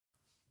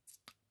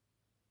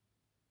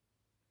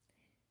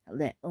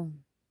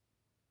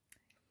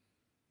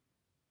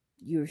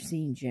you were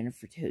seeing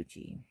Jennifer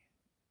Tochi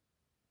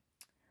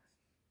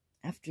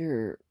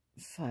after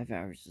 5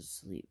 hours of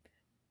sleep.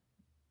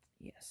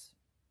 Yes.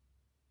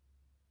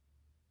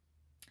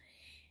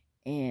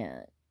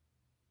 And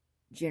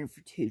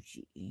Jennifer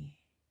Tucci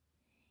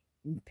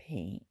in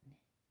pain.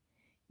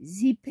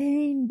 The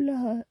pain,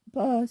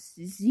 boss.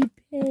 The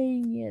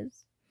pain,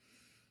 yes.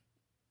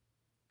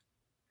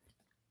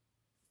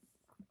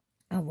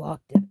 I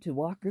walked up to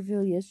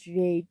Walkerville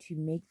yesterday to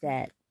make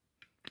that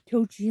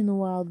Tochi in the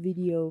Wild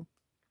video.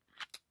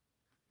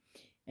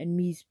 And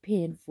me's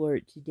paying for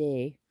it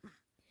today.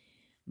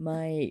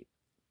 My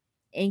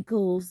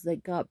ankles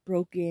that got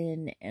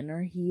broken and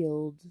are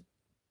healed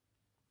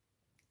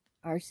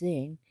are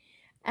saying,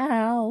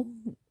 ow,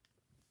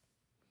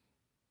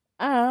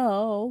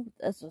 ow.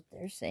 That's what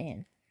they're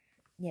saying.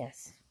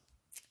 Yes.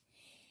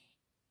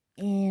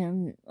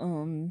 And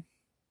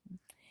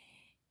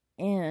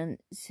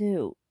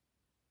so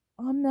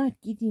I'm not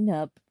getting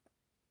up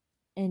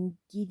and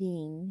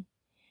getting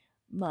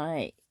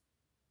my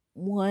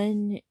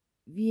 1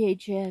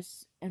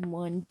 VHS and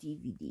 1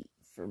 DVD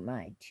for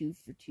my 2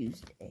 for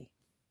Tuesday.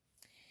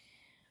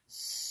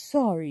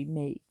 Sorry,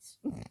 mates.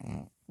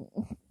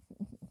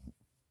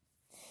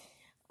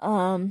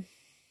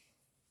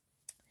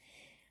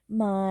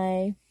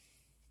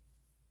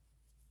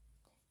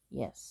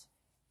 Yes.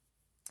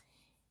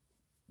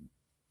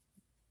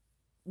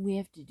 We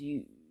have to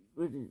do,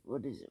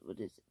 what is it?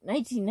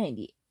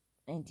 1990.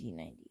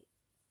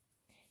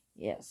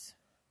 Yes.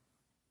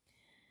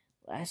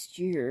 Last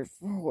year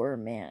for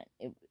Horrorman,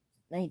 it was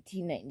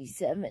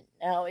 1997.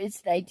 Now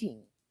it's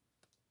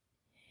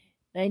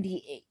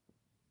 1998.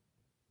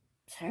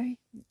 Sorry,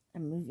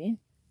 I'm moving.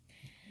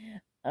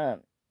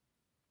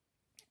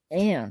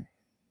 And,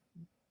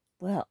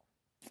 well,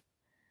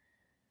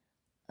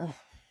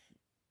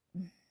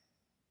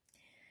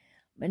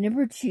 my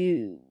number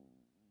 2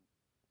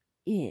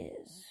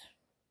 is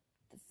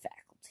The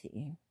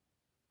Faculty.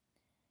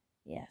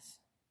 Yes.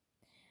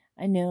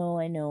 I know.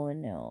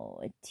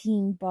 A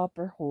teen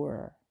bopper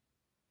horror.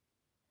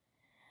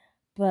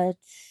 But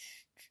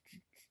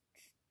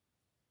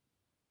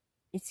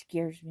it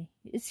scares me.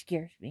 It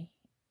scares me.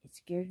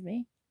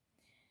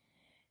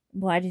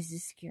 Why does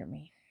it scare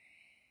me?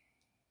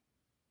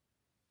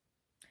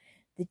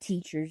 The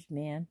teachers,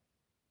 man.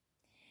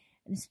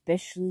 And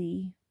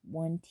especially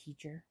one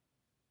teacher.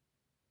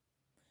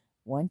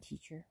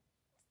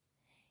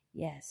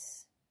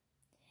 Yes.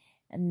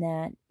 And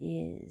that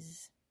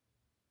is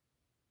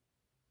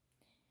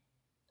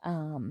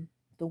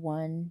the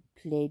one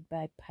played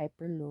by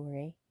Piper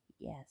Laurie.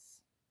 Yes.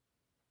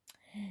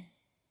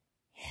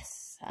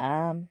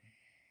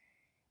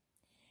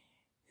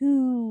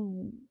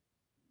 Who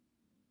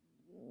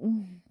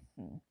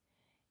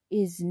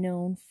is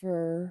known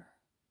for,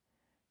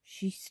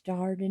 she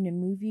starred in a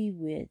movie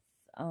with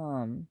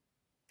Mel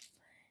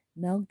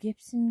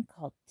Gibson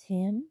called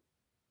Tim,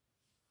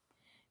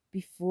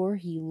 before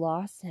he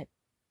lost that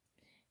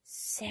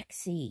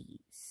sexy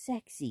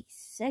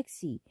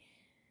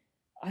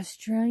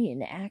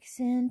Australian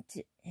accent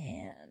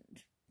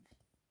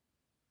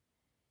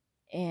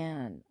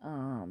and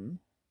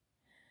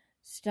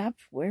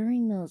stopped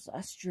wearing those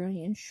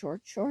Australian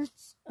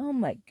shorts. Oh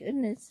my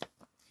goodness.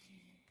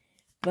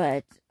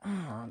 But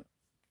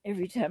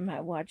every time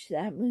I watch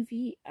that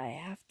movie, I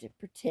have to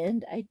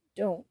pretend I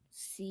don't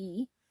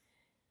see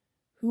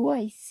who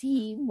I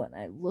see when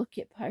I look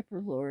at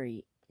Piper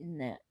Laurie in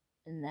that,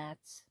 and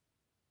that's,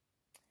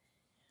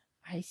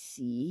 I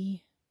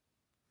see,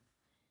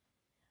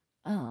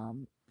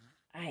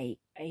 I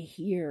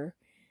hear,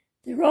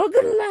 they're all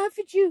gonna laugh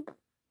at you.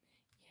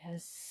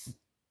 Yes.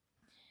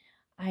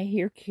 I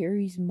hear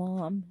Carrie's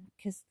mom,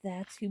 because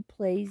that's who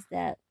plays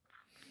that.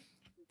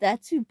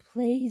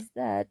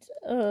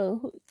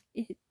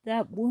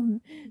 That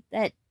woman,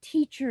 that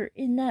teacher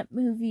in that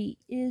movie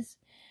is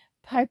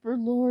Piper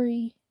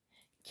Laurie.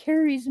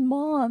 Carrie's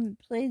mom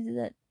plays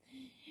that.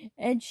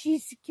 And she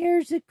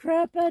scares the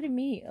crap out of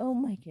me. Oh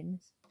my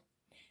goodness.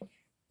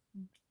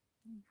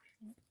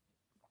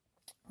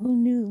 Who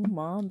knew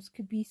moms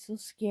could be so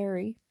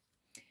scary?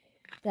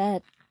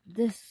 That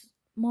this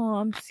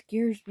mom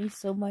scares me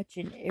so much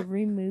in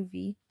every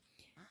movie.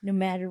 No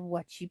matter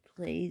what she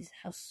plays,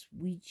 how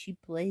sweet she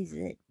plays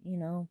it, you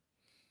know.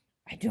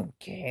 I don't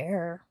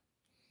care.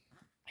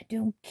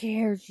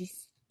 She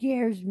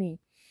scares me.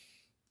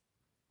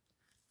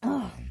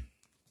 Oh.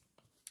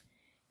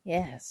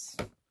 Yes.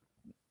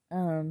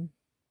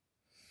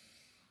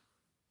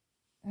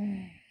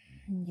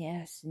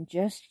 Yes, and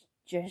just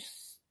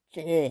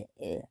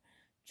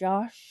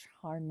Josh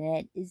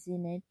Hartnett is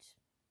in it.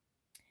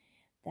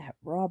 That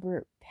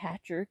Robert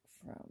Patrick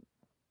from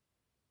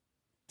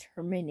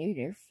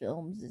Terminator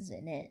films is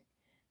in it.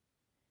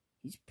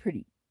 He's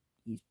pretty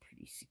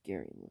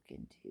scary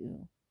looking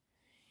too.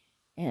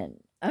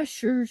 And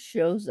Usher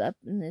shows up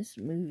in this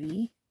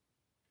movie.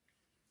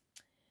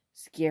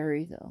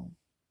 Scary though.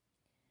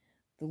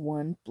 The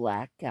one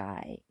black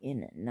guy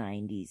in a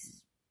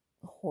 90s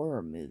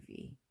horror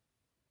movie.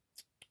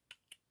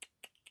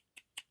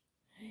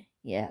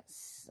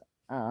 Yes.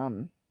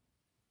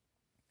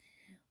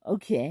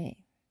 Okay.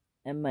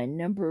 And my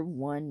number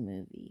one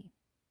movie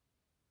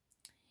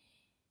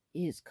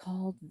is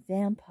called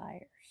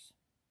Vampires.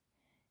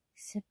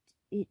 Except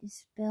it is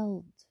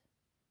spelled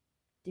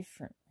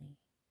differently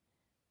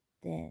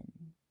than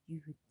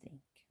you would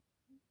think.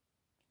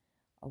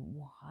 A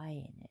Y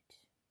in it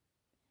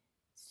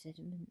instead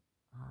of an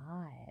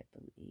I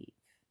believe.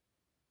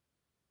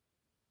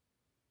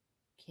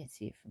 Can't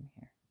see it from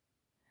here.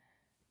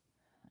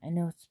 I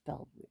know it's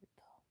spelled weird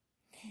though.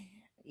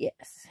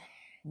 Yes.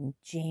 And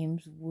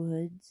James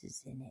Woods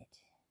is in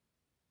it.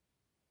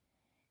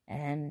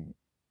 And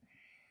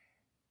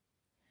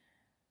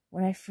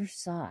when I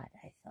first saw it,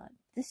 I thought,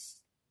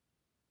 this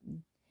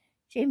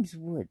James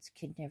Woods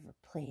could never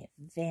play a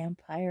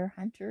vampire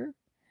hunter,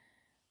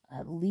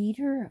 a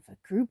leader of a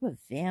group of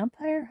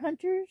vampire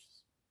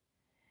hunters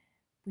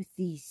with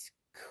these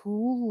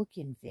cool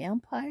looking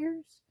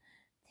vampires.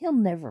 He'll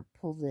never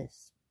pull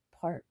this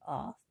part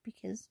off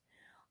because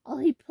all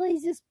he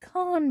plays is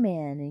con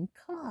man and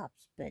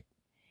cops, but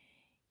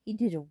he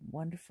did a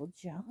wonderful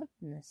job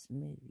in this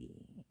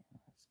movie. I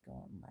was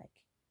going like,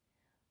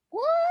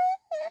 what?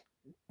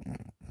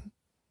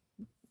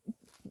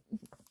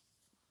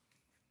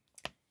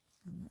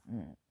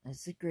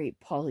 As the great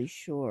Pauly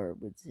Shore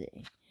would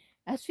say.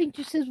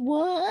 Sphincter says,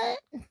 what?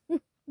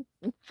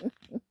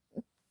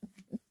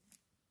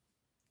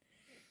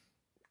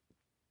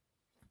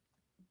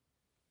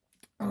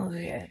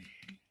 Okay.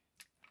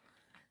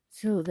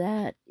 So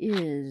that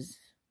is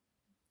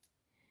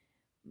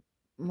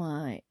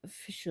my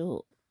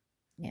official,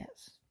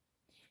 yes.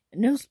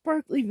 No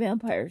sparkly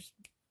vampires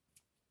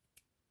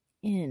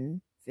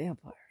in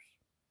Vampires.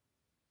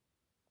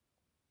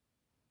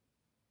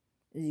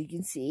 As you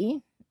can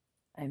see,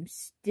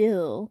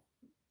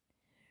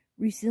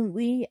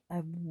 recently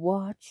I've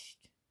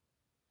watched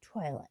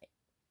Twilight.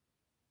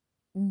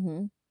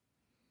 And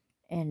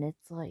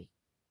it's like,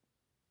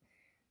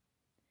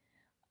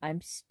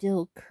 I'm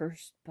still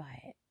cursed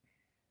by it.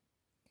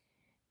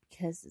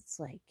 Because it's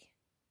like,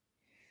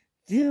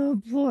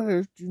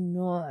 vampires do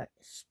not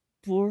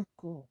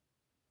sparkle.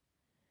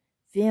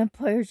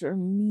 Vampires are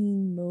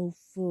mean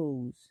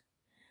mofos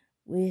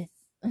with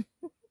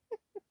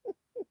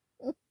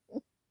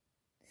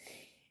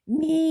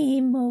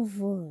mean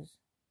mofos.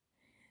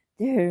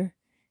 They're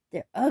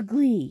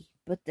ugly,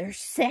 but they're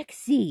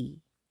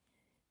sexy.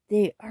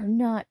 They are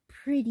not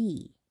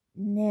pretty.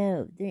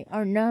 No, they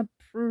are not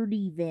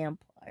pretty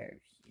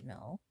vampires, you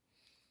know.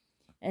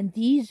 And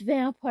these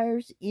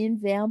vampires in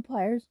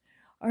Vampires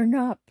are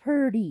not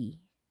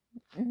pretty.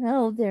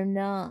 No, they're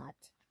not.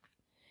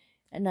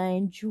 And I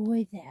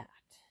enjoy that.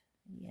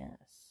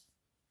 Yes.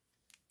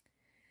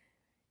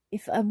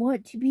 If I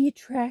want to be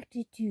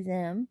attracted to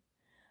them,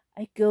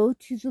 I go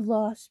to the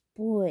Lost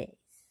Boys.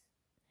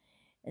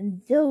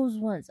 And those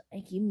ones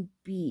I can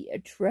be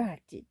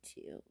attracted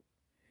to.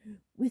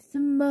 With the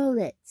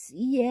mullets,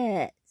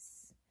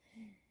 yes.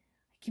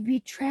 I can be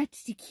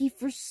attracted to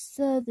Kiefer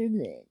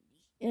Sutherland,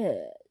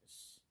 yes.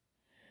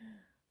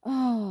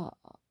 I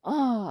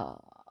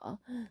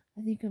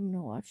think I'm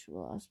gonna watch The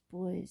Lost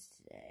Boys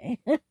today.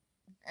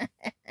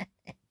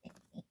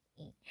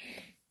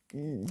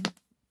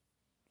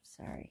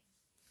 Sorry.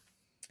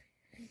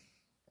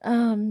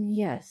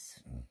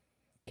 Yes.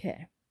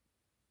 Okay.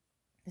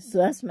 So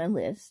that's my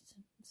list.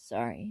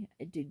 Sorry,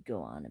 I did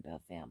go on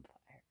about vampires.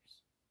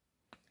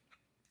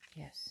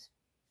 Yes.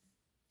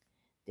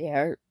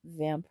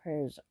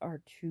 Vampires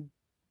are true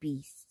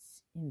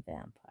beasts in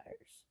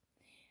Vampires.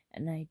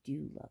 And I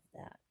do love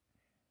that.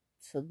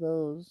 So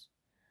those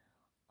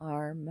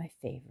are my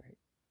favorite.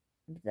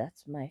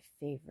 That's my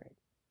favorite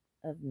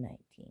of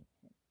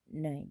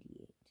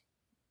 1998.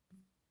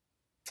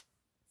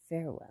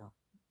 Farewell.